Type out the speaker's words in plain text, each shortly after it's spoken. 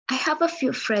have a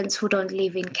few friends who don't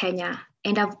live in Kenya,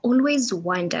 and I've always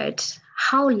wondered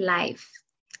how life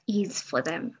is for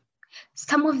them.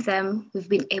 Some of them we've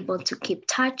been able to keep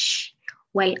touch,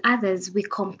 while others we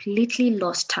completely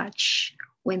lost touch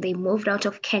when they moved out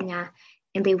of Kenya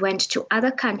and they went to other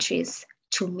countries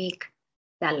to make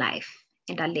their life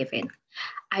and a living.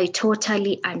 I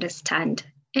totally understand.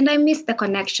 And I miss the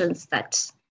connections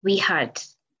that we had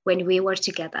when we were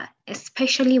together,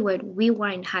 especially when we were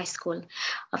in high school.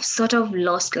 I've sort of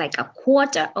lost like a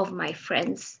quarter of my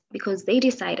friends because they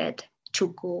decided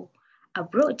to go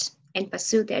abroad and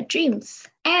pursue their dreams.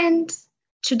 And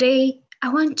today, I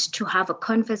want to have a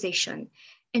conversation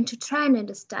and to try and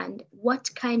understand what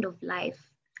kind of life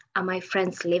are my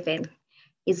friends living?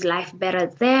 Is life better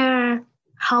there?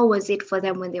 How was it for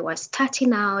them when they were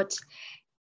starting out?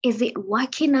 Is it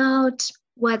working out?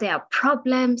 Were there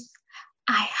problems?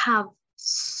 I have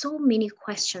so many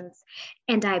questions,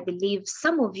 and I believe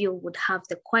some of you would have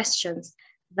the questions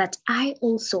that I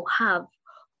also have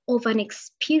of an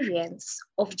experience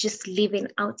of just living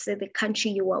outside the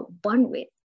country you were born with.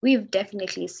 We've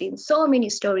definitely seen so many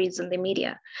stories in the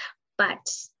media,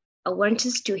 but I want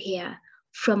us to hear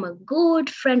from a good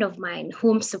friend of mine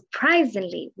whom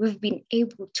surprisingly we've been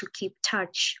able to keep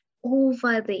touch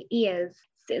over the years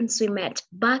since we met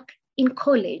back in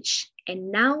college.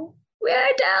 And now we're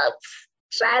adults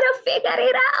trying to figure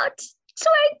it out.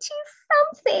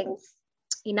 20 somethings.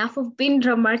 Enough of being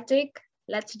dramatic.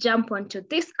 Let's jump onto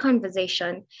this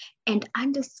conversation and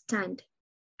understand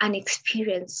an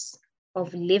experience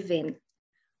of living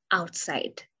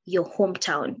outside your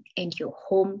hometown and your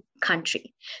home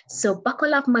country. So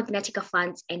buckle up, Magnetica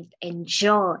fans, and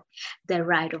enjoy the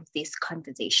ride of this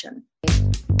conversation.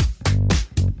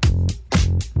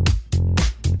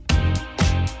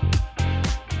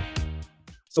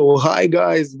 So, hi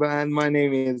guys, man. My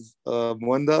name is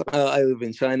Mwanda. I live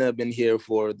in China. I've been here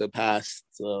for the past,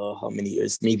 how many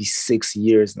years? Maybe 6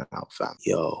 years now, fam.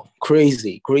 Yo,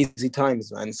 crazy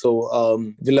times, man. So,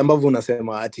 vile ambavyo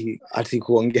unasema ati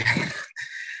kuongea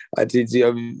ati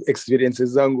experiences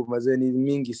zangu mazeni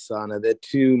mingi sana. They're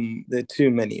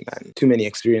too many, man. Too many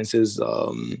experiences.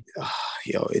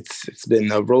 It's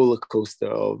been a roller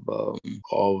coaster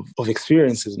of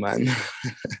experiences, man.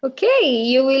 Okay,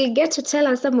 you will get to tell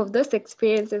us some of those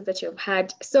experiences that you've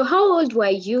had. So how old were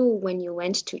you when you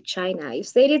went to China? You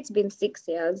said it's been 6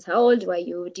 years. How old were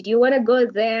you? Did you want to go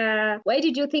there? Why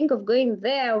did you think of going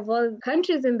there of all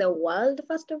countries in the world,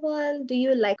 first of all? Do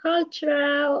you like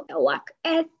culture, work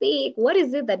ethic? What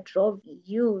is it that drove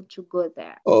you to go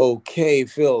there? Okay,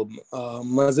 Phil.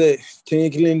 Maze, chenye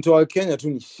kilinitoa Kenya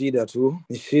tu ni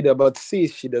shida, but si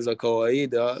shida za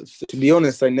kawaida. To be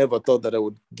honest, I never thought that I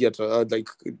would get,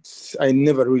 I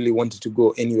never really wanted to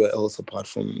go anywhere else apart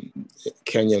from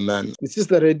Kenya, man. It's just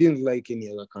that I didn't like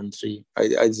any other country.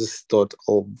 I just thought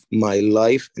of my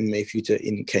life and my future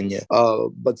in Kenya.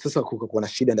 But sasa kukakuwa na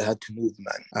shida and I had to move,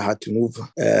 man. I had to move.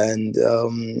 And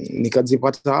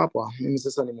nikajipata hapa. Mimi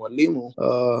sasa ni mwalimu.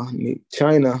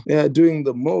 China. Yeah, doing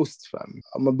the most, fam.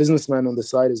 I'm a businessman on the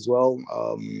side as well.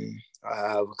 I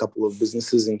have a couple of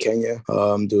businesses in Kenya.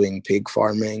 Doing pig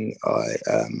farming. I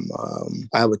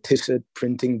have a t-shirt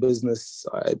printing business.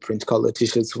 I print color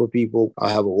t-shirts for people. I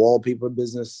have a wallpaper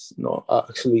business. No,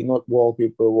 actually not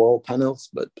wallpaper, wall panels,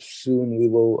 but soon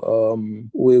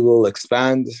we will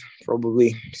expand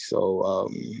probably. So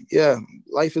yeah,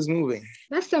 life is moving.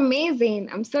 That's amazing.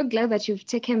 I'm so glad that you've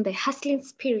taken the hustling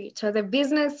spirit or the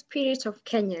business spirit of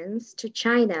Kenyans to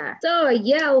China. So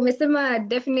yeah, umesema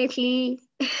definitely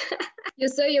you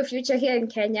saw your future here in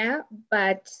Kenya,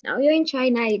 but now you're in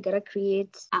China, you gotta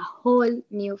create a whole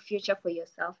new future for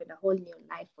yourself and a whole new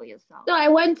life for yourself. So I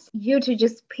want you to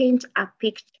just paint a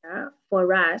picture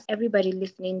for us, everybody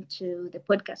listening to the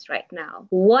podcast right now.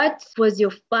 What was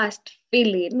your first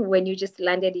feeling when you just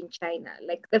landed in China?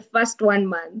 Like the first 1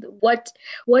 month,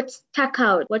 what stuck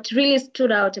out? What really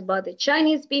stood out about the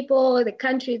Chinese people, the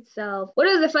country itself? What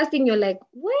was the first thing you're like,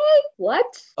 wait,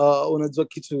 what? Unajua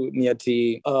kitu ni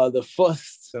ati the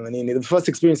first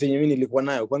experience yenye mimi nilikuwa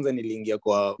nayo kwanza niliingia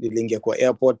kwa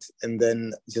airport and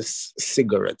then just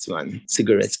cigarettes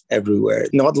everywhere,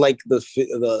 not like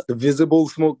the visible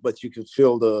smoke, but you could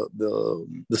feel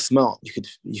the smell.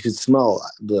 You could smell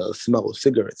the smell of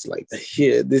cigarettes. Like,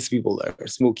 here these people are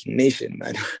smoking nation,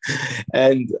 man.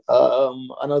 And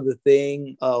another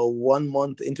thing, 1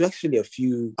 month into, actually a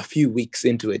few weeks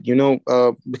into it,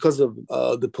 because of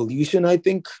the pollution, I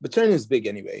think. But China is big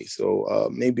anyway, so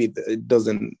maybe it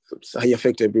doesn't man, I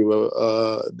affect everywhere.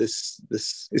 This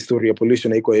historia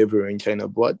pollution equal everywhere in China.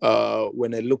 But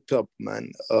when I looked up,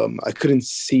 man, I couldn't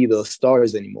see the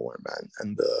stars anymore, man,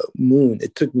 and the moon.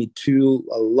 It took me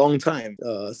a long time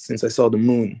since I saw the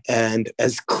moon, and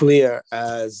as clear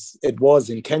as it was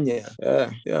in Kenya.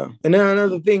 Yeah. And then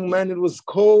another thing, man, it was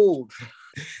cold.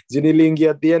 Jinilingi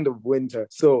at the end of winter.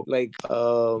 So like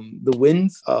the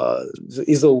winds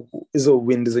izo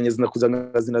wind zenye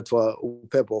zinakuzanga zinatoa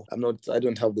upepo. I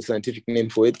don't have the scientific name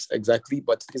for it exactly,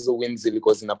 but izo winds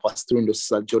zilikuwa zinapass through ndo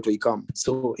sasa joto ikam.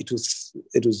 So it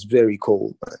was very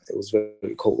cold, man. It was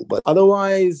very cold. But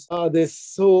otherwise, there's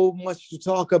so much to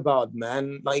talk about,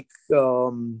 man. Like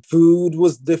food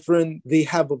was different. They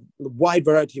have a wide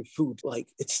variety of food. Like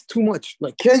it's too much.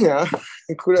 Like Kenya,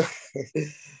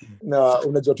 no,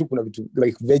 unajua tu kuna vitu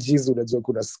like veggies, unajua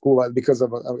kuna skuma, because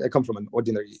I come from an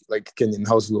ordinary like Kenyan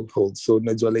household, so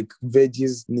unajua like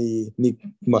veggies ni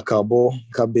makabo,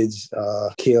 cabbage,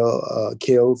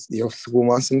 kales, hiyo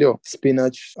skuma, ndio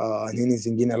spinach, nini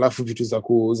zingine, alafu vitu za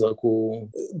ku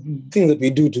things that we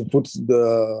do to put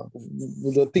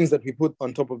the things that we put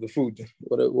on top of the food.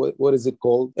 What is it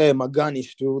called?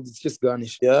 Magarnish too. It's just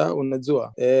garnish. Yeah,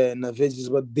 unajua. Na veggies,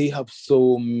 but they have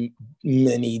so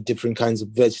many different kinds of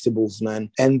vegetables, man,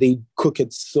 and they cook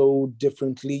it so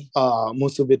differently.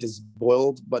 Most of it is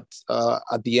boiled, but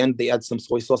at the end they add some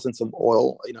soy sauce and some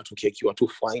oil, to cake you are too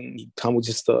fine. It come with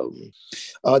just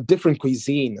a different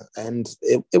cuisine, and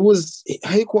it was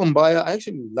haikuambaya. I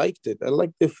actually liked it. I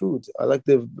like the food. I like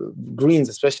the greens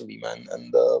especially, man,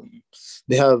 and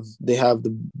they have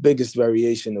the biggest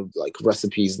variation of like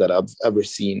recipes that I've ever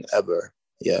seen ever.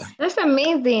 Yeah. That's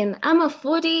amazing. I'm a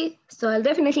foodie, so I'll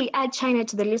definitely add China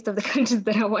to the list of the countries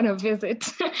that I want to visit.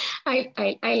 I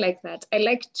like that. I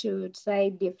like to try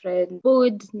different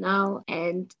food now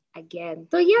and again.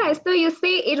 So yeah, so you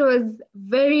say it was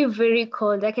very, very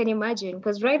cold. I can imagine,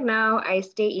 because right now I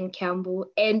stay in Kiambu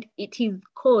and it is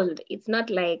cold. It's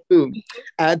not like... To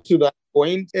add to that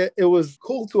point, it was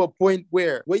cold to a point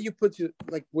where when you put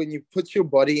your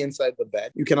body inside the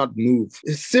bed, you cannot move.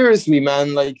 Seriously,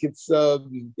 man, like it's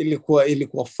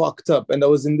ilikuwa fucked up. And I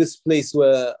was in this place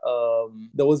where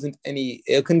there wasn't any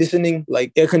air conditioning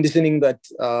that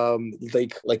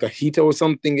like a heater or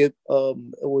something. It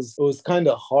was kind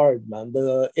of hard, man.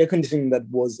 The air conditioning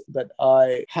that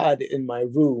I had in my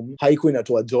room haikuwa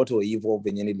inatoa joto hivyo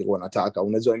venye nilikuwa nataka.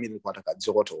 Unajua mimi nilikuwa nataka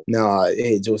joto. Na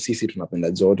sisi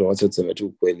tunapenda joto, wacha tuseme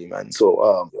tu kweli, man.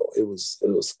 So it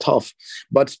was tough,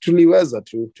 but tuliweza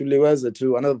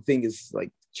tu. Another thing is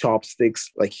like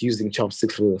chopsticks, like using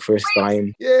chopsticks for the first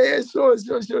time. Yeah, sure.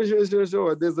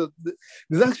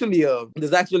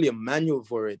 There's actually a manual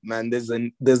for it, man. There's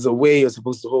a way you're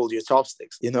supposed to hold your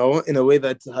chopsticks, in a way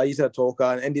that haita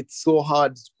toka, and it's so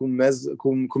hard to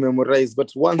memorize.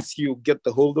 But once you get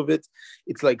the hold of it,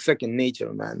 it's like second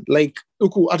nature, man. Like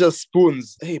uku ata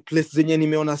spoons. Hey, place zenye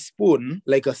nimeona spoon,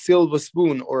 like a silver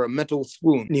spoon or a metal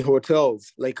spoon, ni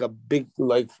hotels, like a big,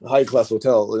 like high class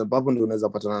hotel. Hapo ndo unaweza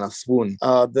patana na spoon.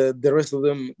 The rest of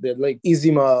them, they're like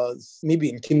easymas. Maybe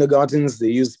in kindergartens they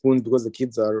use spoons because the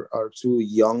kids are too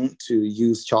young to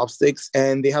use chopsticks,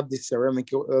 and they have these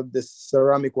ceramic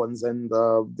ones, and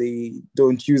they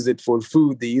don't use it for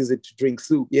food. They use it to drink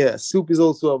soup. Yeah, soup is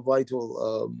also a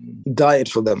vital diet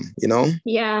for them.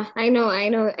 Yeah, I know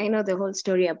the whole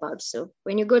story about soup.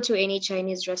 When you go to any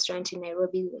Chinese restaurant in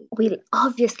Nairobi, we'll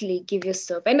obviously give you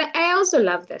soup, and I also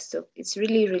love the soup. It's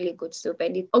really, really good soup,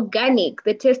 and it's organic.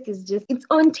 The taste is just its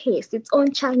own taste, its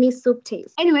own Chinese soup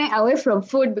taste. Anyway, away from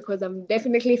food, because I'm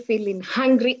definitely feeling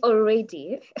hungry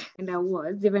already, and I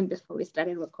was even before we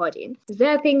started recording. Is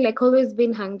there a thing like always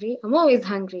been hungry? I'm always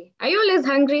hungry. Are you always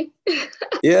hungry?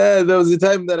 Yeah, there was a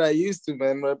time that I used to,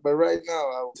 man, but right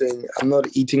now I'm not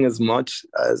eating as much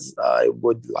as I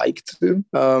would like to.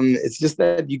 It's just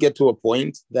that you get to a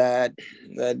point that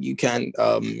you can't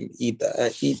eat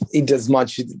as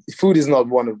much. Food is not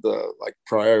one of the like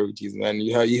priorities, man.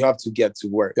 You have to get to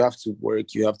work. You have to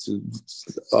work. You have to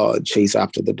chase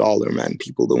after the dollar, man.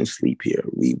 People don't sleep here.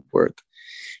 We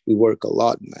work a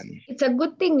lot, man. It's a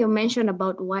good thing you mentioned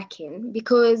about working,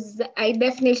 because I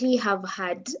definitely have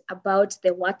heard about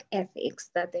the work ethics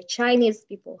that the Chinese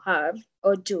people have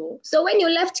or do. So when you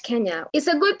left Kenya, it's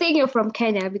a good thing you're from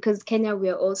Kenya, because Kenya,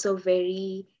 we're also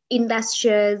very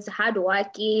industrious,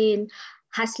 hardworking,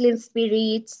 hustling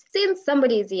spirit. Since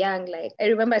somebody is young, like I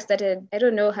remember I started,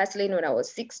 hustling when I was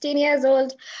 16 years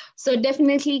old. So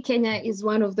definitely Kenya is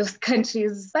one of those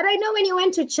countries. But I know when you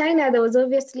went to China, there was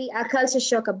obviously a culture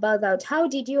shock about that. How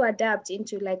did you adapt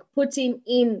into like putting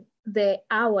in the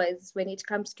hours when it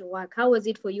comes to work? How was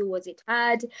it for you? Was it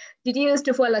hard? Did you used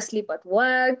to fall asleep at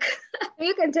work?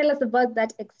 You can tell us about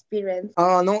that experience.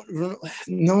 No,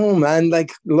 no, man.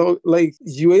 Like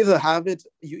you either have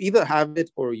it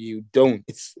or you don't.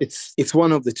 It's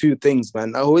one of the two things,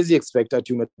 man. Hauwezi expect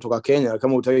ati umetoka Kenya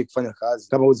kama hutaki kufanya kazi,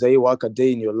 kama hujai work a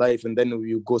day in your life, and then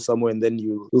you go somewhere and then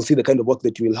you'll see the kind of work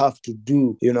that you will have to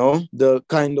do. You know, the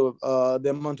kind of the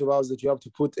amount of hours that you have to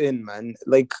put in, man.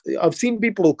 Like I've seen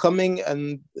people coming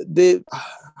and they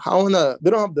don't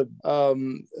have the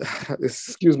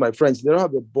excuse my French, they don't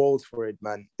have the balls for it,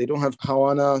 man. They don't have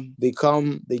Hawana. They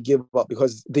come, they give up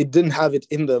because they didn't have it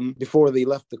in them before they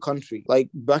left the country. Like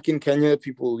back in Kenya,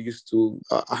 people used to.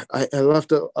 I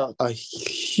left a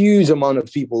huge amount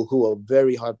of people who are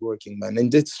very hardworking, man,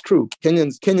 and it's true.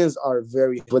 Kenyans are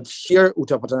very, but here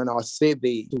utapatana na wase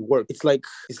they to work. It's like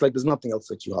there's nothing else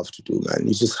that you have to do, man.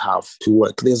 You just have to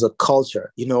work. There's a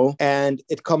culture, and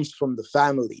it comes from the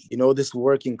family. This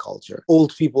working culture.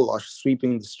 Old people are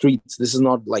sweeping the streets. This is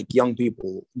not like young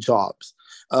people jobs.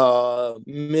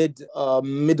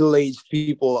 Middle-aged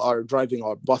people are driving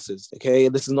our buses. Okay,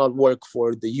 this is not work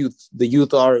for the youth. The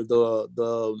youth are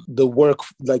the work,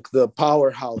 like the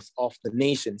powerhouse of the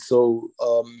nation. So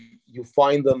you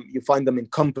find them in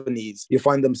companies. You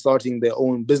find them starting their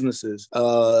own businesses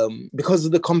because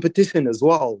of the competition as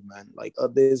well, man. Like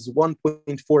there's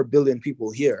 1.4 billion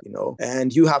people here,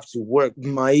 and you have to work.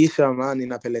 Maisha, man,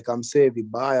 inapeleka msee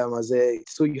vibaya mazee.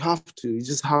 So you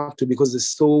just have to, because there's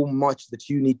so much that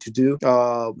you need to do.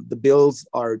 The bills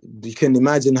are, you can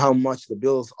imagine how much the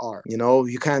bills are.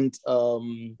 You can't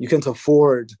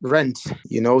afford rent.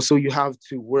 So you have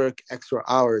to work extra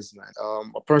hours, man.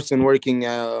 A person working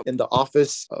in the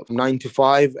office from 9 to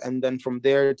 5, and then from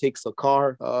there takes a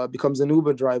car, becomes an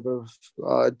Uber driver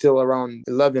till around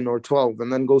 11 or 12,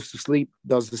 and then goes to sleep,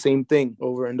 does the same thing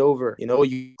over and over.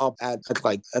 You up at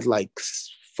like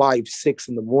 5, 6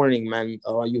 in the morning, man.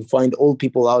 You find old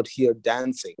people out here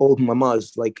dancing, old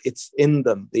mamas, like it's in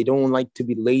them. They don't like to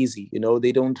be lazy,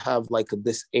 they don't have like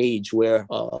this age where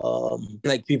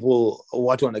like people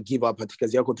watu wanna give up ati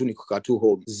kazi yako tu ni kukaa tu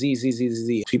home.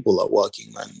 People are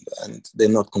working, man, and they're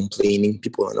not complaining.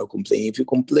 People are not complaining. If you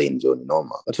complain, you're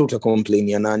normal. But uta complain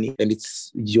ya nani? And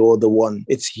you're the one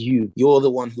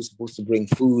who's supposed to bring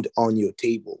food on your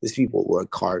table. These people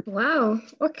work hard. Wow.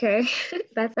 Okay.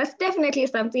 That's definitely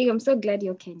something. I'm so glad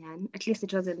you're Kenyan. At least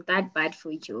it wasn't that bad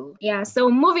for you. Yeah. So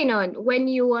moving on. When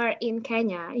you were in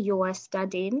Kenya, you were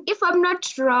studying. If I'm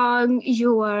not wrong,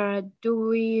 you were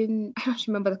doing, I don't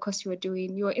remember the course you were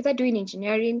doing. You were either doing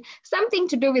engineering, something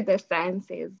to do with the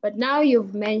sciences. But now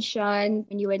you've mentioned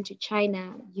when you went to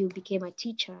China, you became a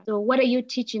teacher. So what are you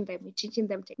teaching them? You're teaching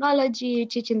them technology, you're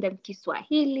teaching them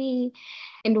Kiswahili.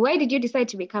 And why did you decide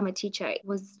to become a teacher?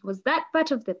 Was that part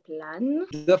of the plan?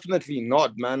 Definitely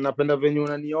not, man. Napenda venye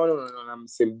unaniona unaona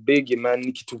msembegi, man.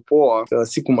 Ni kitu poa.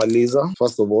 Sikumaliza.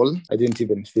 First of all, I didn't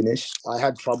even finish. I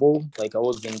had trouble. Like I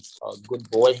wasn't a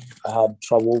good boy. I had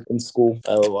trouble in school.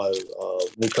 I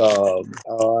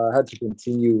had to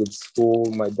continue with school.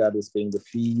 My dad was paying the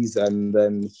fees, and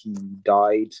then he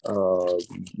died.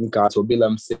 Nikaachwa bila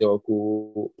msee wa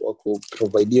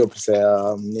kuprovidea pesa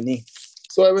ya nini.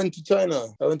 So I went to China.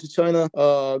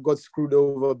 Got screwed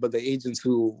over by the agents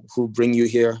who bring you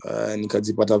here.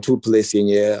 Nikajipata tu place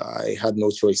yenye I had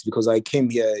no choice, because I came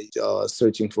here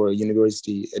searching for a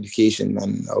university education,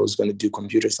 and I was going to do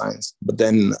computer science. But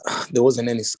then there wasn't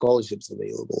any scholarships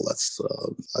available. That's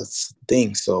the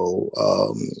thing. So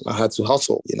I had to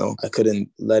hustle. I couldn't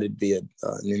let it be an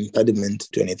impediment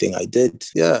to anything I did.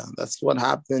 Yeah, that's what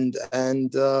happened.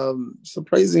 And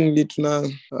surprisingly,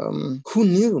 who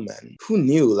knew, man? Who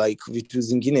knew? Like vitu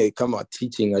zingine kama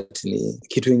teaching ni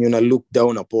kitu yenye una look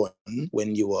down upon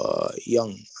when you were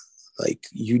young. Like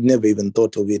you never even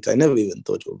thought of it. I never even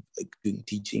thought of like doing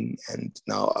teaching, and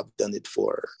now I've done it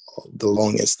for the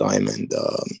longest time. And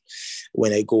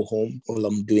when I go home, all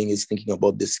I'm doing is thinking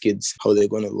about these kids, how they're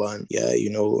going to learn. Yeah,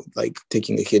 like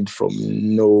taking a kid from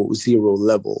zero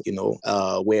level,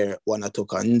 where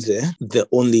wanatoka nje, the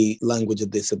only language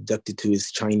that they're subjected to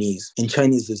is Chinese. And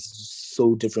Chinese is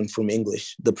so different from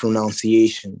English. The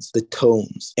pronunciations, the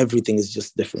tones, everything is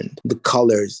just different. The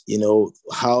colors,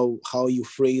 how you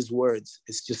phrase words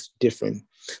is just different.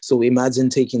 So imagine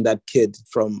taking that kid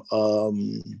from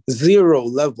zero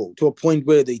level to a point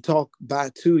where they talk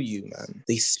back to you, man.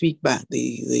 They speak back.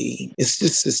 They it's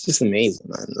just amazing,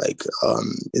 man. Like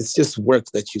it's just work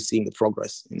that you're seeing the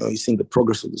progress. You know, you're seeing the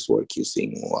progress of this work. You're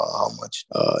seeing how much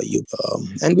you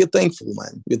and we're thankful,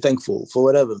 man. We're thankful for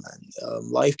whatever,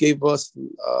 man. Life gave us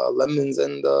lemons,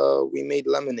 and we made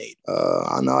lemonade.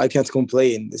 And now I can't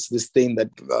complain. This thing that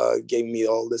gave me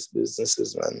all these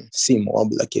businesses, man. See more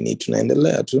lakini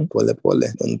tunaendelea tu pole pole.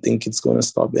 Don't think it's gonna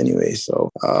stop anyway. So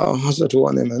how's that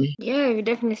one, man? Yeah, you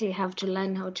definitely have to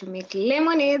learn how to make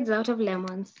lemonades out of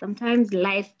lemons. Sometimes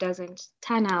life doesn't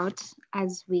turn out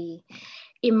as we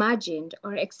imagined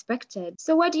or expected.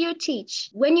 So what do you teach?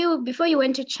 Before you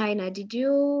went to China, did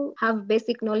you have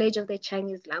basic knowledge of the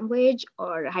Chinese language,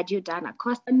 or had you done a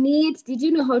course on it? Did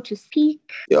you know how to speak?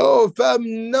 Yo,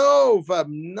 fam, no,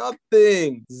 fam,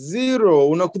 nothing. Zero.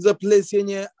 Unakuza place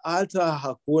yenye hata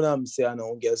hakuna mse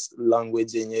anaongea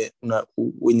language yenye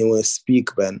when you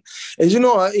speak, man. And you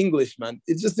know English, man.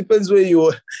 It just depends where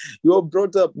you're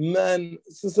brought up, man.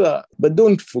 But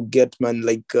don't forget, man,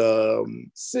 like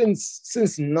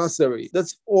since nursery,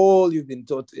 that's all you've been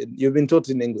taught in. You've been taught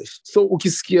in English. So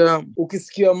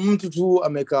ukisikia mtu tu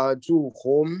amekaa tu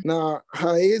home na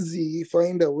haezi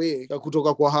find a way ya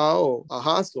kutoka kwa hao a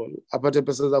hustle, apate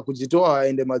pesa za kujitoa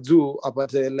aende majuu,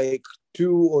 apate like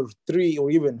 2 or 3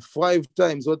 or even 5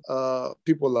 times what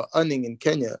people are earning in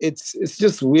Kenya. It's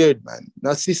just weird, man.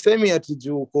 Na sisemi ati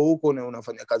juu uko huko na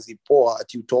unafanya kazi poa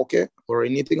ati utoke or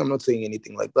anything. I'm not saying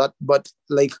anything like that. But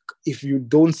like if you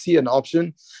don't see an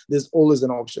option, there's always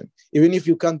an option. Even if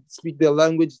you can't speak their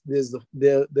language,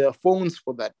 there are phones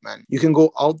for that, man. You can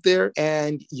go out there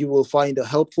and you will find a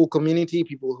helpful community,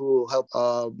 people who will help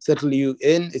settle you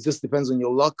in. It just depends on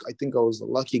your luck. I think I was a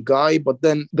lucky guy. But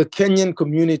then the Kenyan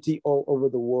community all over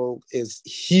the world is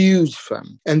huge,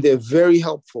 fam. And they're very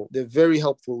helpful.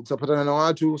 Utapatana na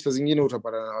watu, saa zingine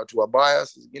utapatana na watu wabaya,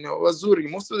 saa zingine wazuri.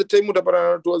 Most of the time utapatana na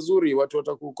watu wazuri, watu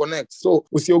watakuconnect. So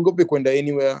usiogope kwenda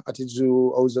anywhere ati juu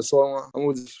haujasoma ama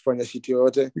hujafanya shit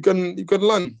yoyote. You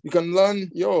can learn.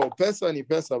 Yo, pesa ni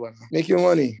pesa bana.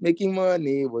 Making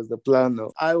money was the plan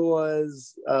though. I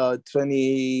was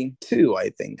 22, I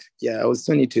think. Yeah, I was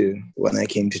 22 when I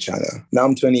came to China. Now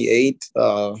I'm 28.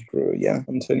 Yeah,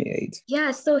 I'm 28.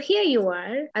 Yeah, so here you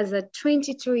are as a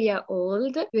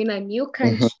 22-year-old. You're in a new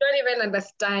country. You don't even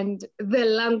understand the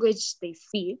language they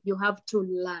speak. You have to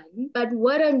learn. But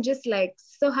what I'm just like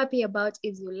so happy about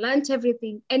is you learned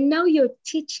everything and now you're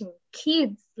teaching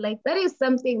kids. Like that is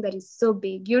something that is so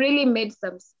big. You really made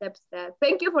some steps there.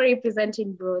 Thank you for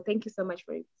representing, bro. Thank you so much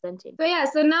for representing. So yeah,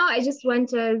 so now I just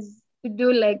want us to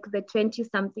do like the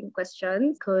 20-something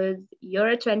questions because you're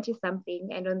a 20-something,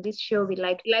 and on this show we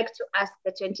like to ask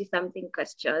the 20-something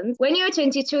questions. When you're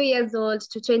 22 years old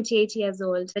to 28 years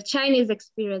old, the Chinese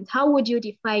experience, how would you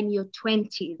define your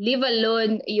 20s? Leave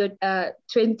alone your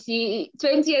 20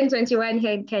 and 21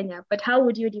 here in Kenya, but how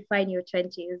would you define your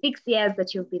 20s? 6 years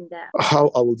that you've been there. How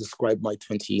I will describe my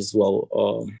 20s? Well,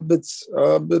 it's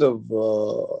a bit of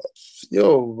a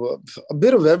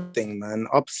bit of everything, man.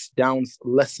 Ups, downs,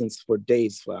 lessons for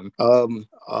days, fam.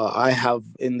 I have,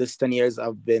 in this 10 years,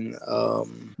 I've been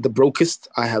the brokest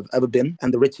I have ever been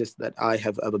and the richest that I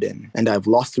have ever been. And I've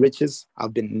lost riches.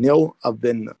 I've been nil. I've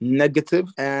been negative.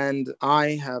 And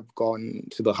I have gone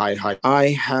to the high. I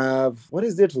have, what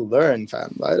is there to learn,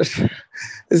 fam?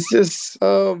 It's just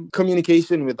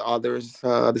communication with others.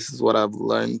 This is what I've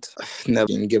learned.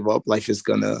 Never give up. Life is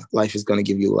gonna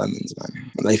give you lemons, man.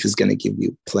 Life is gonna give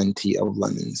you plenty of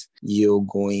lemons. You're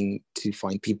going to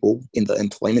find people in the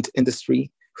employment industry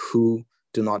who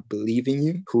do not believe in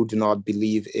you, who do not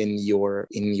believe in your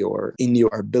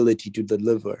ability to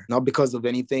deliver. Not because of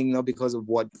anything, not because of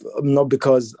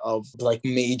like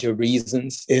major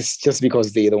reasons. It's just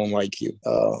because they don't like you.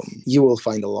 You will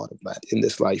find a lot of that in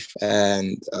this life,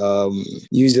 and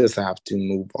you just have to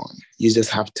move on. You just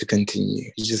have to continue.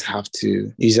 You just have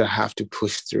to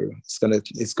push through.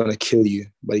 It's gonna kill you,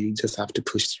 but you just have to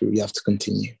push through. You have to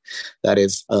continue. That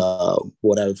is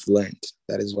what I've learned.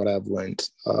 That is what I've learned.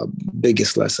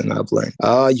 Biggest lesson I've learned.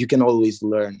 You can always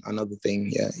learn. Another thing,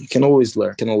 yeah, you can always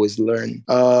learn.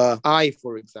 I,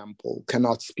 for example,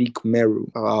 cannot speak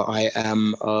Meru. I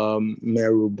am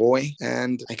Meru boy,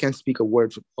 and I can't speak a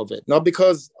word of it. Not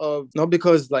because I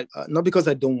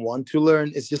don't want to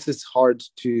learn. It's just it's hard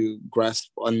to grasp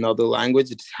another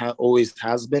language. It always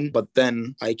has been. But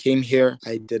then I came here.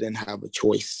 I didn't have a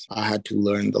choice. I had to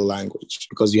learn the language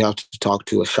because you have to talk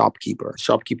to a shopkeeper.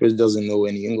 Shopkeeper doesn't know know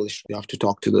any English. You have to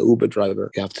talk to the Uber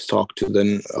driver. You have to talk to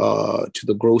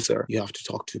the grocer. You have to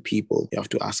talk to people. You have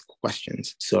to ask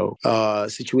questions. So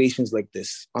situations like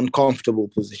this, uncomfortable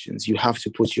positions, you have to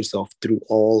put yourself through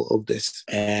all of this.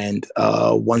 And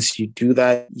once you do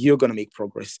that, you're going to make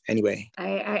progress anyway.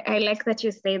 I like that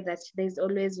you say that there's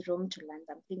always room to learn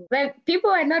something. But people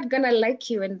are not going to like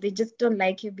you, and they just don't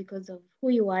like you because of who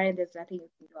you are, and there's nothing you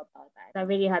can do about that. I'm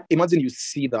very happy. Imagine you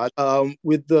see that.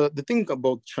 With the thing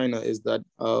about China is that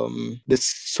there's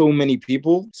so many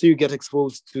people, so you get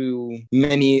exposed to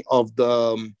many of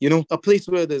the a place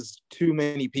where there's too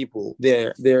many people.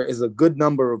 There is a good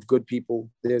number of good people.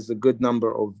 There's a good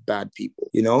number of bad people.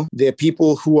 There are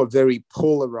people who are very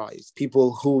polarized.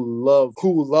 People who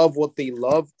love what they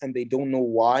love, and they don't know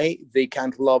why they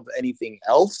can't love anything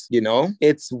else.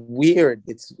 It's weird.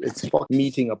 It's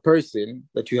meeting a person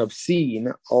that you have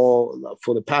seen all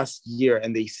for the past year,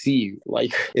 and they see you.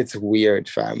 Like, it's weird,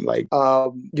 fam. Like,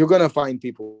 you're gonna find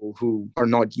people who are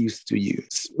not used to you.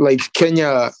 Like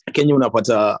Kenya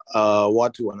unapata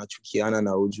watu wanachukiana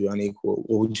na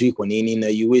hujui kwa nini, na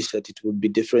you wish that it would be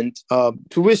different.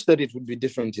 To wish that it would be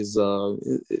different is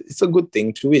it's a good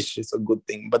thing. To wish is a good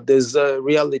thing, but there's a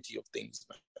reality of things,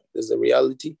 man. There's a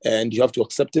reality, and you have to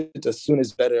accept it. As soon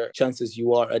as better chances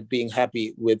you are at being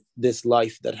happy with this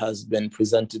life that has been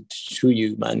presented to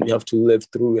you, man. You have to live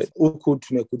through it.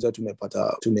 Tumepata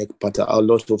a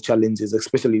lot of challenges,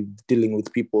 especially dealing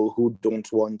with people who don't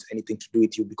want anything to do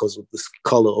with you because of the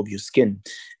color of your skin.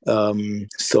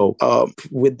 So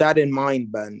with that in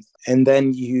mind, man, and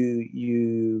then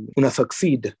you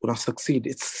succeed.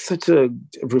 It's such a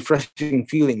refreshing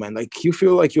feeling, man. Like, you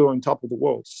feel like you're on top of the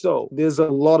world. So there's a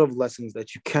lot of lessons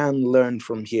that you can learn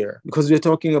from here. Because we're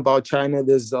talking about China,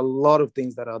 there's a lot of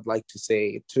things that I'd like to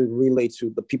say to relate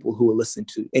to the people who will listen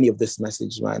to any of this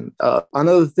message, man.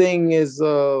 Another thing is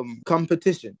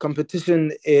competition.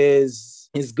 Competition is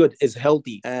good, is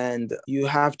healthy. And you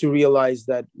have to realize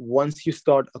that once you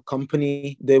start a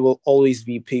company, there will always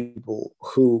be people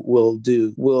who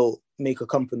will make a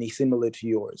company similar to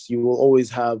yours. You will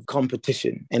always have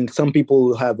competition, and some people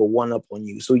will have a one-up on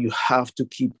you. So you have to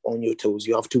keep on your toes.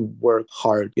 You have to work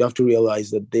hard. You have to realize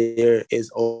that there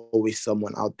is always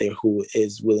someone out there who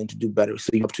is willing to do better. So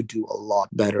you have to do a lot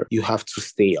better. You have to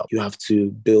stay up. You have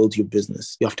to build your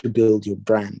business. You have to build your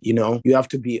brand. You have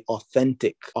to be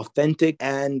authentic,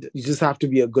 and you just have to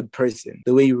be a good person.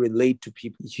 The way you relate to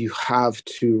people, you have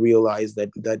to realize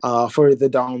that further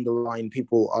down the line,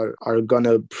 people are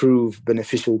gonna prove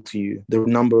beneficial to you. The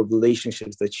number of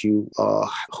relationships that you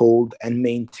hold and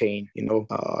maintain,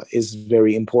 is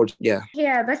very important.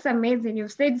 Yeah, that's amazing.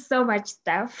 You've said so much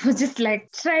stuff. Just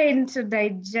like trying to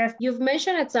digest. You've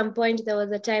mentioned at some point there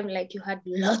was a time like you had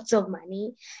lots of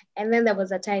money, and then there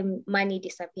was a time money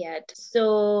disappeared.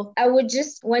 So I would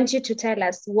just want you to tell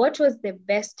us, what was the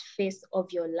best phase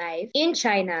of your life in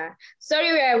China?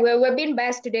 Sorry, we're being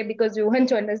biased today because we want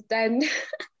to understand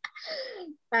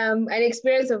an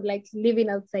experience of like living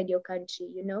outside your country,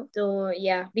 So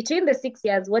yeah, between the 6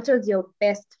 years, what was your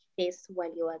best phase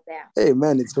while you were there? Hey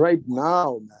man, it's right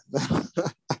now, man.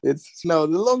 It's now,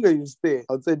 the longer you stay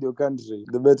outside your country,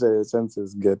 the better your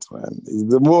chances get, man.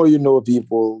 The more you know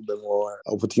people, the more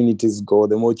opportunities go,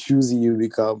 the more choosy you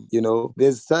become.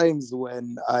 There's times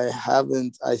when I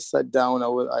sat down,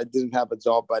 I didn't have a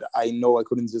job, but I know I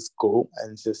couldn't just go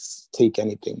and just take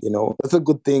anything. That's a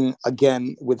good thing,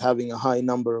 again, with having a high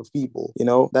number of people.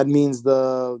 That means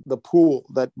the pool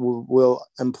that will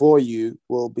employ you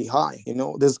will be high.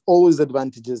 There's always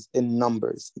advantages in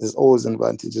numbers.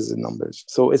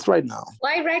 So it's right now.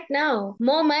 Why right now?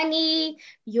 More money,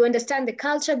 you understand the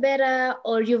culture better,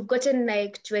 or you've gotten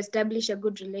like to establish a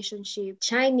good relationship,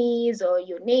 Chinese or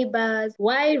your neighbors.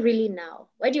 Why really now?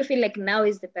 Why do you feel like now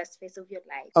is the best phase of your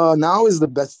life? Now is the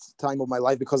best time of my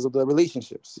life because of the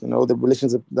relationships, the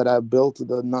relationship that I've built,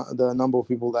 the number of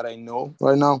people that I know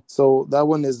right now. So that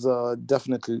one is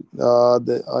definitely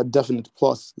a definite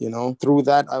plus. Through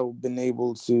that, I've been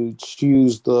able to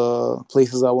choose the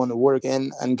places I want to work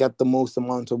in and get the most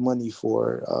amount of money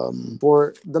for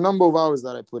the number of hours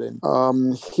that I put in.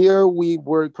 Here we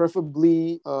work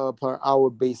preferably per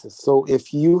hour basis. So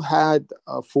if you had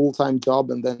a full-time job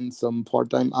and then some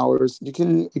part-time hours, you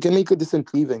can make a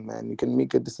decent living, man. You can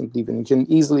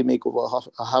easily make over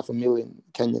half a million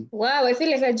Kenyan. Wow, I feel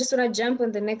like I just want to jump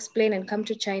on the next plane and come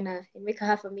to China and make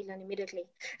 $500,000 immediately.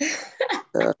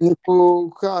 But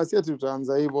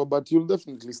you'll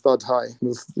definitely definitely start high.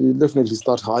 You'll definitely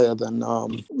start higher than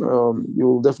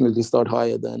you'll definitely start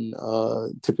higher than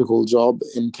typical job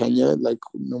in Kenya. Like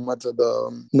no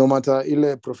matter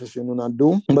ile profession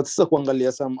unadu, but sasa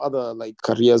kuangalia some other like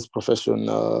careers profession.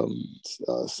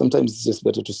 Sometimes it's just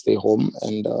better to stay home,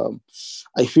 and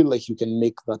I feel like you can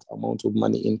make that amount of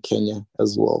money in Kenya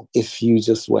as well if you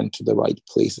just went to the right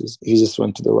places. If you just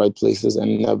went to the right places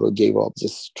and never gave up,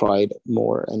 just tried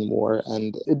more and more.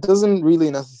 And it doesn't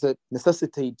really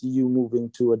necessitate you moving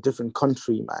to a different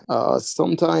country, man.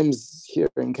 Sometimes here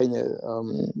in Kenya,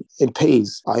 it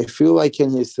pays. I feel like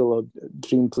Kenya is still a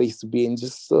dream place to be in.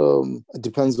 Just it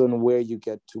depends on where you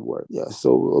get to work. Yeah,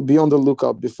 so be on the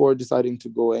lookout before deciding to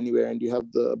go anywhere, and you have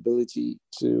the ability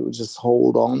to just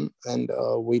hold on and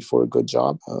wait for a good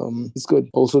job. It's good.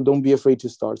 Also, don't be afraid to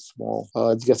start small.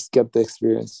 Just get the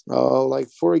experience. Like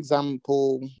for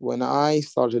example, when I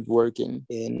started working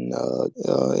in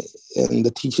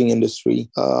the teaching industry,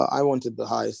 I wanted the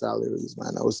highest salaries,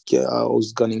 man. I was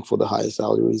gunning for the highest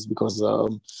salaries because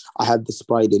I had this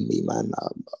pride in me, man.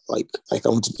 Like I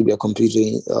wanted to be a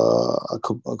computer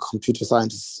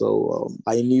scientist, so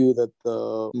I knew that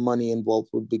the money involved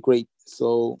would be great.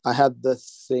 So I had the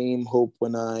same hope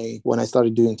when I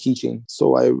started doing teaching.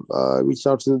 So I reached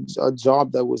out to a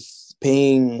job that was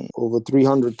paying over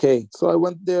 300K. So I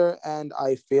went there and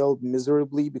I failed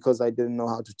miserably because I didn't know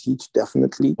how to teach,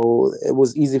 definitely. So it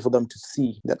was easy for them to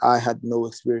see that I had no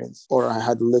experience or I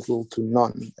had little to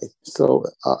none. So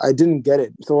I didn't get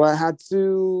it. So I had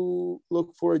to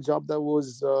look for a job that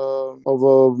was of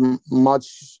a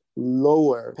much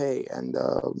lower pay, and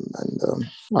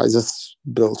I just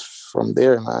built from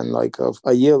there, man. Like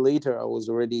a year later, I was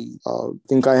already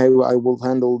think I will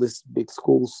handle this big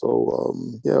school. So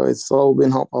yeah, it's all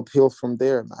been uphill from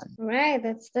there, man. Right,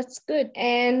 that's good.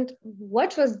 And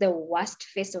what was the worst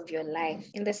phase of your life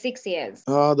in the 6 years?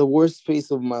 The worst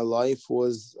phase of my life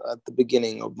was at the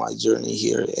beginning of my journey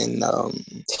here in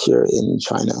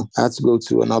China. I had to go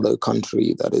to another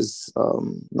country that is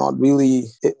not really.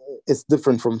 It's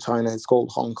different from China. It's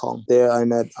called Hong Kong. There, I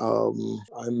met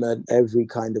every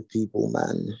kind of people,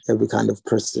 man. Every kind of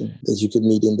person that you could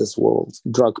meet in this world.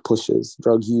 Drug pushers,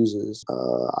 drug users.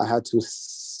 I had to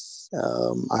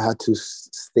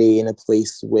stay in a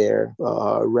place where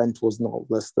rent was not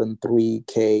less than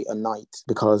 3K a night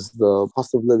because the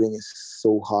cost of living is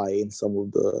so high in some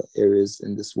of the areas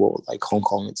in this world. Like Hong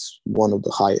Kong, it's one of the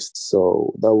highest.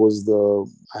 So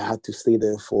I had to stay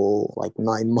there for like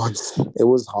 9 months. It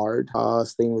was hard,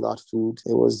 staying without food.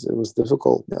 It was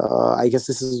difficult. I guess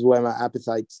this is where my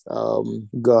appetite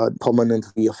got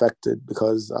permanently affected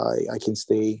because I can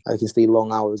stay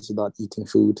long hours without eating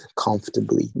food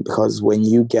comfortably, because when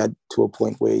you get to a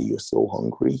point where you're so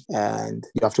hungry and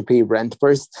you have to pay rent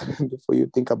first before you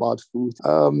think about food,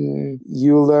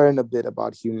 you learn a bit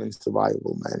about human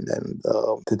survival, man, and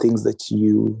the things that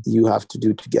you have to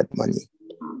do to get money.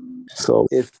 So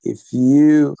if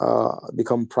you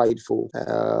become prideful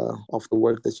of the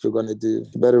work that you're going to do,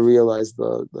 you better realize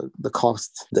the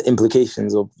cost, the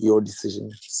implications of your decision.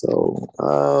 So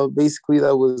basically,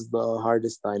 that was the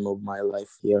hardest time of my life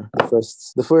here.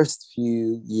 The first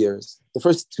few years. The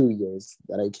first 2 years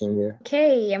that I came here.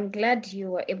 Okay, I'm glad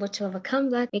you were able to overcome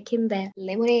that, making the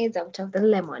lemonade out of the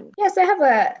lemon. Yes, I have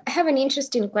an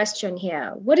interesting question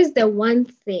here. What is the one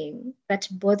thing that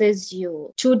bothers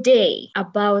you today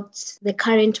about the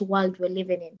current world we're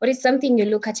living in? What is something you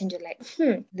look at and you're like,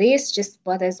 this just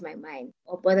bothers my mind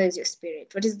or bothers your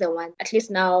spirit? What is the one? At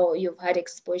least now you've had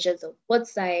exposures of both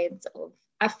sides of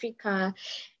Africa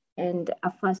and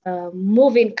a fast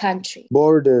moving country.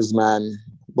 Borders, man.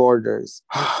 Borders.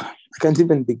 I can't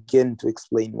even begin to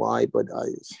explain why, but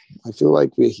I feel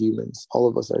like we're humans. All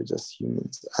of us are just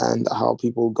humans. And how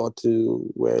people got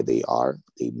to where they are,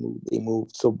 they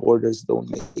moved. So borders don't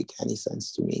make any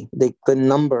sense to me. The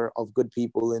number of good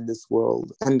people in this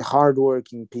world and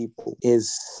hardworking people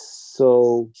is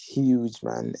so huge,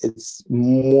 man. It's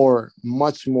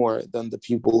much more than the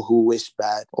people who wish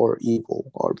bad or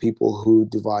evil, or people who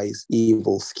devise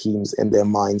evil schemes in their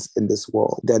minds in this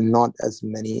world. They're not as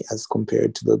many as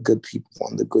compared to the good people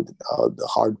and the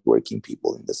hardworking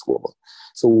people in this world.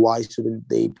 So why shouldn't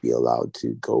they be allowed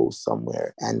to go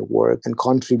somewhere and work and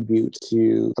contribute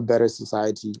to a better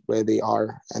society where they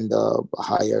are and a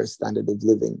higher standard of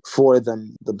living for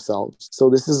themselves? So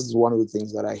this is one of the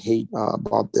things that I hate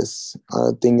about this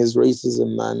thing is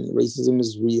racism, man. Racism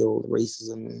is real.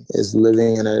 Racism is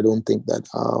living, and I don't think that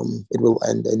it will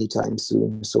end anytime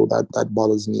soon. So that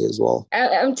bothers me as well.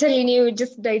 I'm telling you,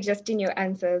 just digesting your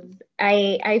answers.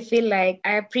 I feel like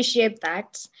I appreciate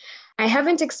that. I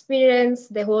haven't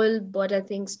experienced the whole border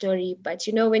thing story, but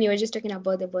when you were just talking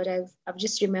about the borders, I've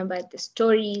just remembered the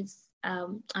stories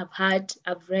I've heard,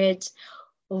 I've read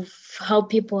of how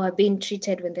people are being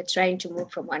treated when they're trying to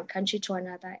move from one country to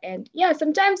another. And yeah,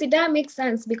 sometimes it does make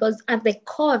sense because at the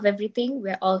core of everything,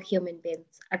 we're all human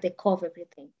beings, at the core of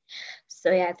everything.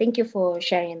 So yeah, thank you for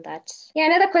sharing that. Yeah,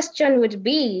 another question would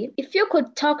be if you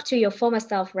could talk to your former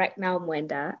self right now,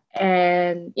 Mwenda,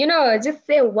 and just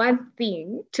say one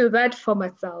thing to that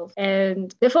former self.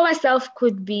 And the former self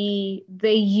could be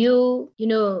the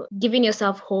giving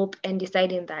yourself hope and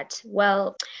deciding that,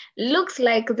 well, looks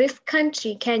like this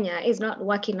country, Kenya, is not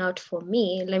working out for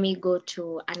me. Let me go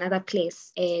to another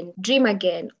place and dream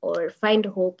again or find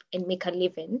hope and make a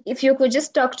living. If you could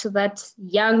just talk to that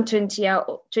young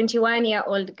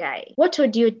 21-year-old guy, what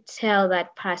would you tell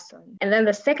that person? And then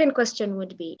the second question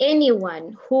would be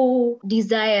anyone who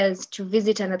desires to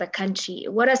visit another country,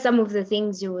 what are some of the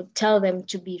things you would tell them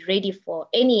to be ready for?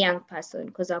 Any young person,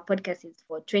 because our podcast is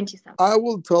for 20-something. I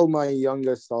will tell my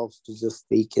younger self to just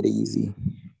take it easy.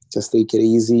 Just take it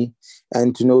easy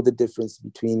and to know the difference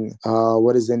between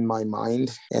what is in my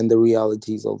mind and the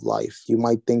realities of life. You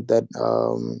might think that,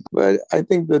 but I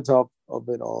think the top of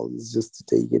it all is just to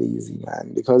take it easy,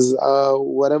 man. Because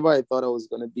whatever I thought I was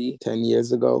going to be 10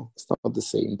 years ago, it's not the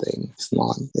same thing. It's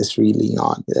not. It's really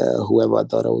not. Whoever I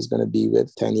thought I was going to be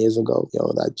with 10 years ago,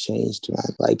 that changed,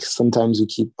 man. Like sometimes you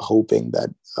keep hoping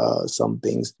that some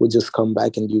things would just come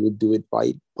back and you would do it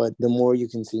right. But the more you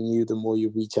continue, the more you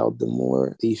reach out, the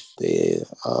more the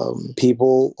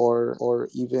people or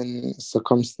even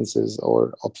circumstances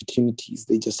or opportunities,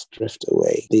 they just drift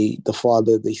away. The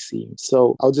farther they seem.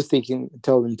 So I'll just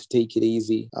tell them to take it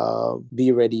easy.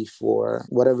 Be ready for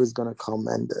whatever's going to come.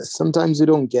 And sometimes we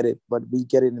don't get it, but we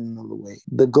get it in another way.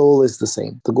 The goal is the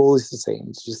same.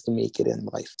 It's just to make it in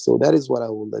life. So that is what I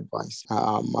will advise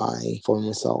my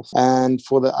former self. And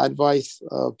for the advice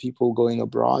of people going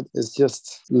abroad is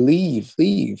just leave.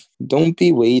 Don't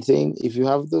be waiting. If you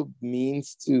have the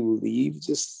means to leave,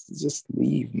 just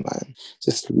leave, man.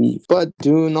 Just leave. But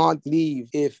do not leave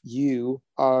if you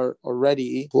are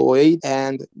already employed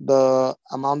and the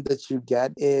amount that you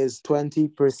get is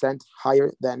 20%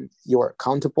 higher than your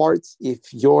counterparts.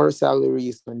 If your salary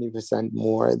is 20%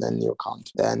 more than your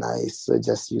counterpart, then I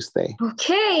suggest you stay.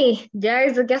 Okay,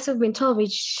 guys, I guess we've been told we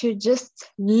should just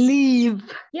leave.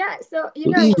 Yeah, so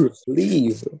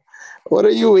leave. What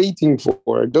are you waiting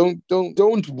for? Don't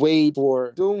wait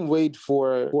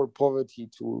for poverty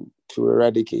to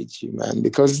eradicate you, man,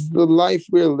 because the life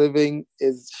we're living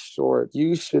is short.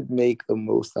 You should make the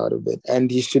most out of it,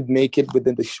 and you should make it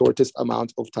within the shortest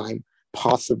amount of time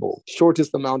possible.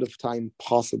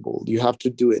 You have to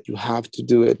do it.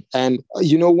 And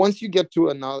once you get to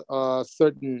a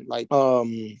certain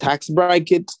tax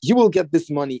bracket, you will get this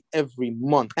money every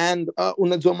month. And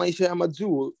unajua maisha ya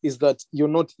majuu is that you're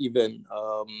not even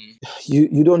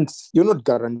you're not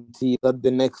guaranteed that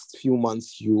the next few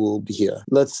months you will be here.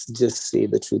 Let's just say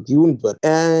the truth, you won't. But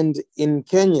and in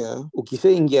Kenya,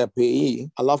 ukishaingia pay,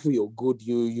 alafu you're good,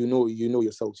 you know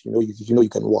yourself, you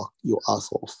can walk your ass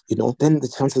off, then the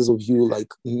chances of you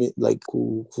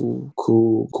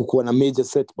kukuwa na major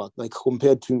setback, like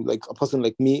compared to like a person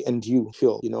like me and you,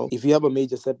 Phil, if you have a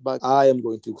major setback, I am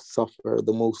going to suffer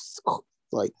the most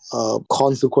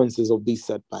consequences of these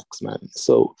setbacks, man.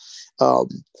 So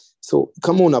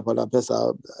kama unapata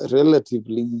pesa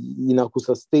relatively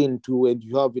inakusustain to, and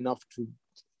you have enough to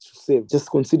save, just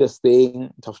consider staying,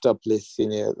 tafuta place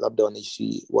yenye labda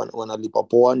wanaishi wanalipa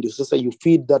poa, ndio sasa you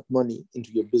feed that money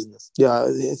into your business. Yeah,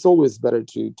 it's always better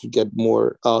to get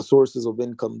more sources of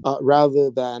income rather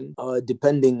than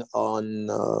depending on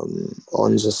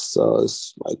just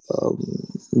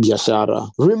biashara.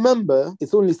 Remember,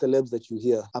 it's only celebs that you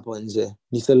hear hapa nje.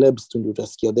 Ni celebs tu ndio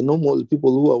utasikia. The normal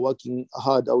people who are working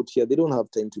hard out here, they don't have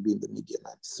time to be in the media,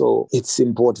 man. So it's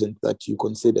important that you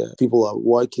consider people are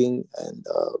working and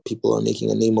people are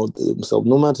making a name out of themselves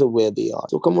no matter where they are.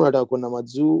 So kama unataka kwenda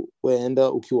majuu,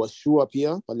 weenda ukiwa sure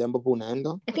pia pale ambapo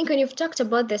unaenda. I think when you've talked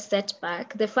about the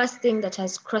setback, the first thing that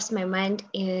has crossed my mind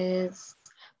is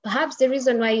perhaps the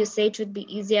reason why you say it would be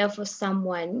easier for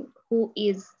someone who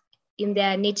is in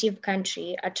their native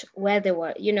country at where they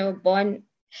were, born,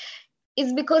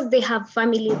 is because they have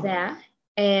family there.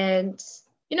 And,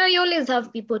 you always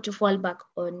have people to fall back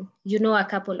on. A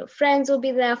couple of friends will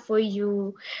be there for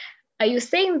you. Are you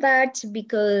saying that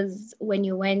because when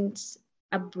you went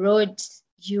abroad,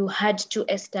 you had to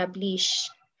establish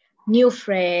new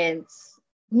friends,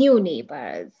 new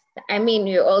neighbors? I mean,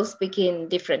 you're all speaking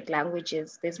different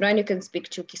languages. There's one you can speak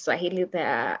to Kiswahili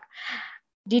there.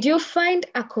 Did you find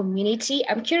a community?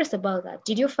 I'm curious about that.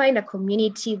 Did you find a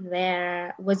community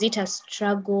there? Was it a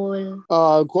struggle?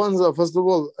 Kwanzaa, first of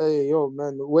all, hey, yo,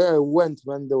 man, where I went,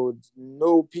 man, there was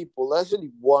no people.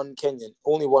 Actually, one Kenyan,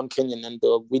 only one Kenyan, and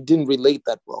we didn't relate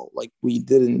that well. Like we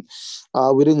didn't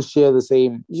share the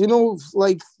same.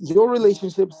 Like your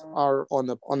relationships are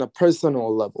on a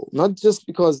personal level, not just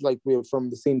because like we're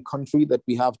from the same country that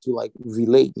we have to like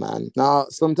relate, man. Now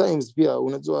sometimes pia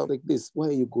unajua like this, where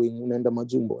are you going? Unaenda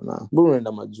majumbo na mbona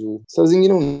unaenda majuu? Saa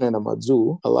zingine unaenda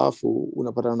majuu, alafu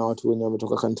unapata na watu wenye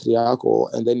wametoka country yako,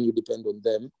 and then you depend on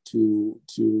them to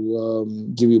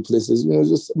give you places.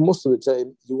 Just most of the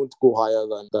time you won't go higher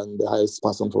than the highest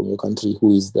person from your country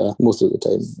who is there most of the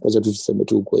time. Wacha tu tuseme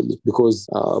tu ukweli, because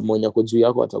mwenye ako juu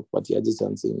yako atakupatiaje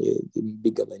chance yenye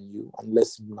bigger than you,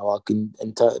 unless mna work in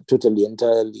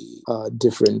entirely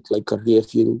different like career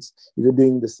fields. If you're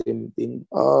doing the same thing,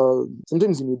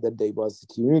 sometimes you need that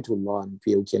diversity. You need to learn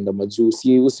pia ukienda majuu.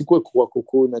 Usikue kuwa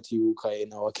cocoon ati ukae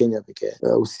na Wakenya pekee.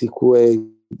 Usikue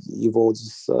hivyo,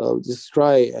 just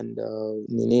try and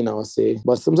nini I say.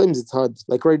 But sometimes it's hard.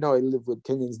 Like right now I live with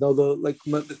Kenyans. Now the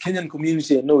Kenyan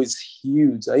community I know is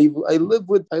huge. I live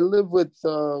with a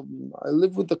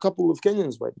couple of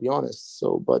Kenyans, right, to be honest.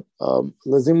 So but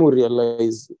lazima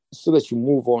realize, so that you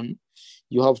move on,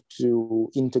 you have to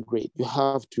integrate.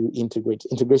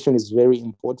 Integration is very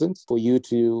important for you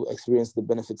to experience the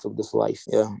benefits of this life.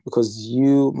 Yeah, because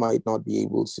you might not be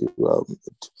able to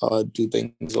do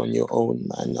things on your own,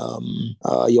 and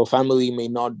your family may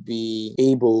not be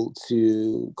able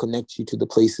to connect you to the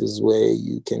places where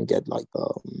you can get like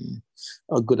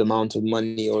a good amount of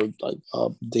money, or like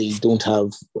they don't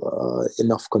have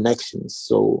enough connections.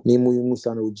 So ni muhimu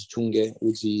sana ujichunge,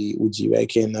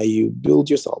 ujiweke, na you build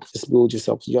yourself. Just build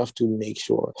yourself. You have to make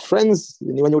sure. Friends,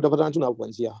 ni wenye utapatana tu na kwa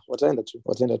njia. Wataenda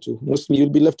tu. Mostly you'll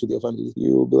be left with your family.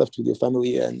 You'll be left with your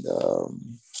family, and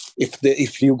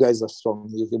if you guys are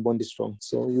strong, if your bond is strong,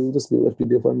 so you'll just be left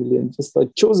with your family and just a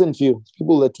chosen few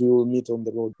people that you will meet on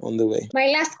the road, on the way. My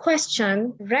last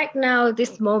question, right now,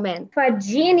 this moment, if a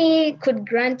genie could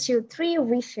grant you 3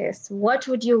 wishes, what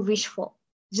would you wish for?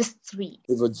 Just 3.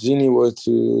 If a genie were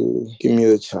to give me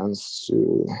the chance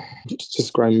to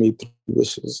just grant me 3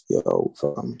 wishes,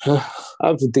 I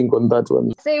have to think on that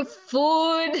one. Say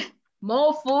food,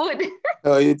 more food.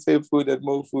 You'd say food and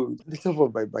more food. At the top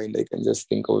of my mind, I can just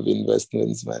think of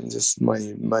investments, man. Just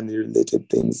money related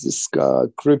things. Just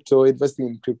crypto, investing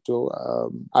in crypto.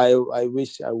 I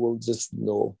wish I will just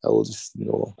know.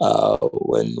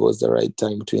 When was the right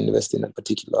time to invest in a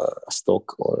particular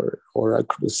stock or a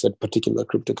particular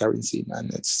cryptocurrency,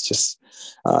 man. It's just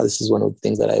this is one of the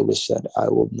things that I wish that I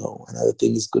would know. Another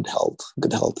thing is good health.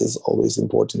 Good health is always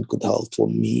important. Good health for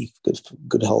me.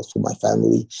 Good health for my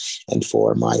family and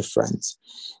for my friends.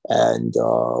 And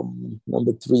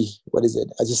number 3, what is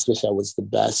it? I just wish I was the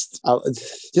best.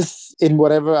 Just in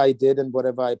whatever I did and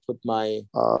whatever I put my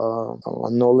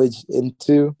knowledge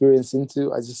into, experience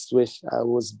into, I just wish I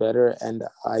was better, and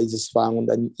I just found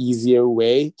an easier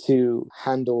way to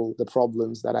handle the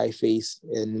problems that I face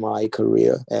in my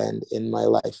career and in my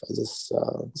life. I just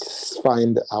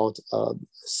find out a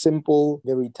simple,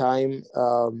 very time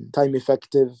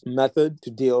effective method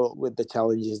to deal with the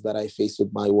challenges that I face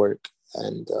with my work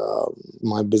and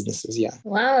my businesses. Yeah.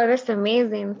 Wow, that's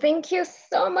amazing. Thank you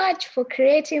so much for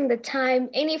creating the time.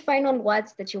 Any final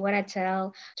words that you want to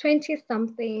tell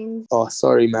 20-somethings? Oh,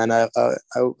 sorry, man. I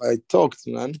talked,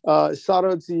 man. Shout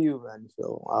out to you, man,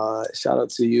 Phil. Shout out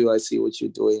to you. I see what you're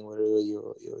doing, whatever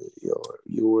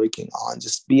you're working on.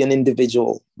 Just be an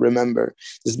individual. Remember,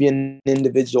 just be an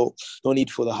individual. No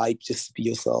need for the hype. Just be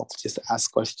yourself. Just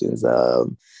ask questions.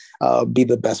 Be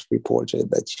the best reporter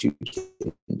that you can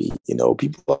be.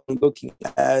 People are looking,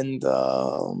 and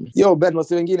Ben,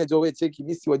 wase wengine jowe cheki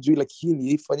misi wajui,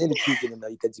 lakini fanyeni kitu na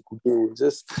nahitaji kudu.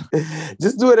 Just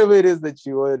do whatever it is that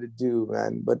you want to do,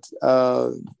 man. But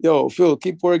Phil,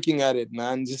 keep working at it,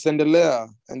 man. Just endelea,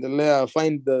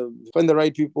 find the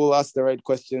right people, ask the right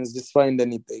questions, just find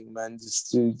anything, man.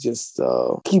 Just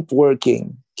keep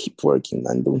working. Keep working,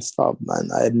 man. Don't stop, man.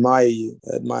 I admire you.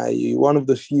 You're one of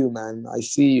the few, man. I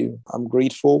see you. I'm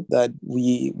grateful that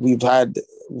we've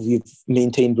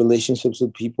maintained relationships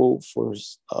with people, for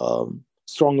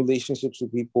strong relationships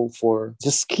with people, for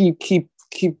just keep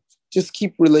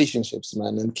relationships,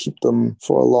 man, and keep them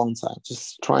for a long time.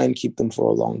 Just try and keep them for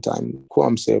a long time.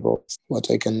 What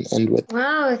I can end with.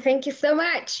 Wow, thank you so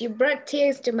much. You brought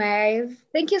tears to my eyes.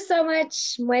 Thank you so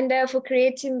much, Mwenda, for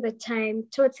creating the time.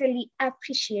 Totally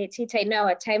appreciate it. I know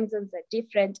our time zones are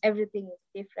different. Everything is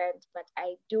different, but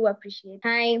I do appreciate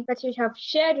time that you have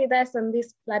shared with us on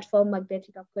this platform,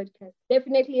 Magnetica Podcast.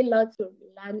 Definitely lots to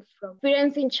learn from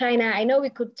experience in China. I know we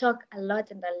could talk a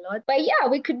lot and a lot, but yeah,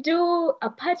 we could do a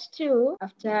part 2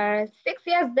 after 6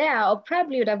 years there, or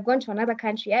probably would have gone to another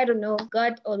country. I don't know.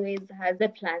 God always has the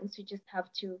plans. We just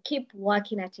have to keep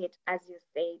working at it, as you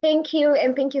say. Thank you,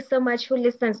 and thank you so much who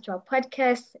listens to our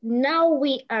podcast. Now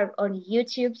we are on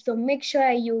YouTube, so make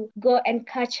sure you go and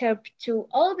catch up to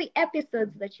all the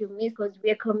episodes that you missed, because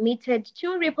we are committed to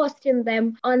reposting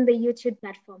them on the YouTube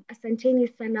platform. Asanteni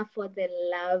sana for the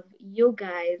love, you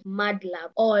guys. Mad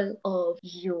love, all of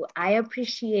you. I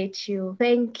appreciate you.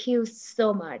 Thank you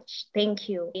so much. Thank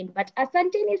you. But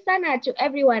asanteni sana to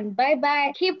everyone. Bye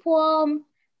bye. Keep warm.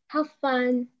 Have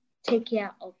fun. Take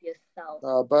care of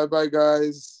yourself. Bye bye,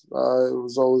 guys. It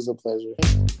was always a pleasure.